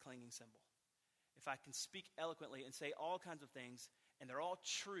gong or a clanging cymbal. If I can speak eloquently and say all kinds of things, and they're all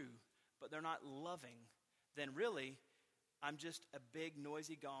true, but they're not loving, then really, I'm just a big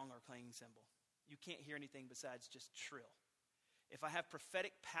noisy gong or clanging cymbal. You can't hear anything besides just trill. If I have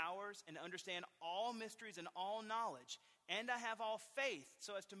prophetic powers and understand all mysteries and all knowledge, and I have all faith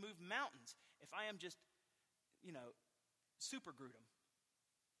so as to move mountains, if I am just, super Grudem,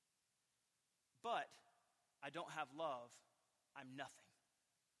 but I don't have love, I'm nothing.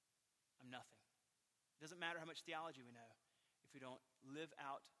 I'm nothing. It doesn't matter how much theology we know if we don't live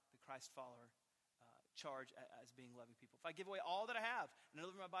out the Christ follower charge as being loving people. If I give away all that I have and I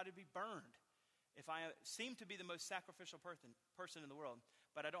deliver my body to be burned, if I seem to be the most sacrificial person in the world,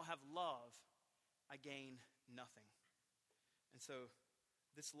 but I don't have love, I gain nothing. And so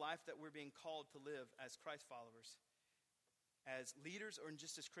this life that we're being called to live as Christ followers, as leaders or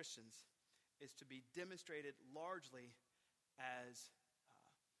just as Christians, is to be demonstrated largely as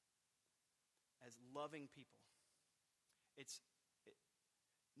loving people.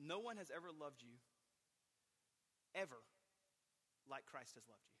 No one has ever loved you, ever, like Christ has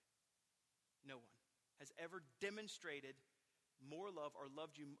loved you. No one has ever demonstrated more love or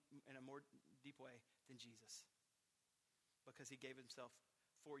loved you in a more deep way than Jesus, because he gave himself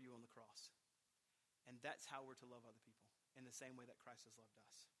for you on the cross. And that's how we're to love other people, in the same way that Christ has loved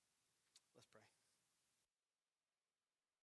us. Let's pray.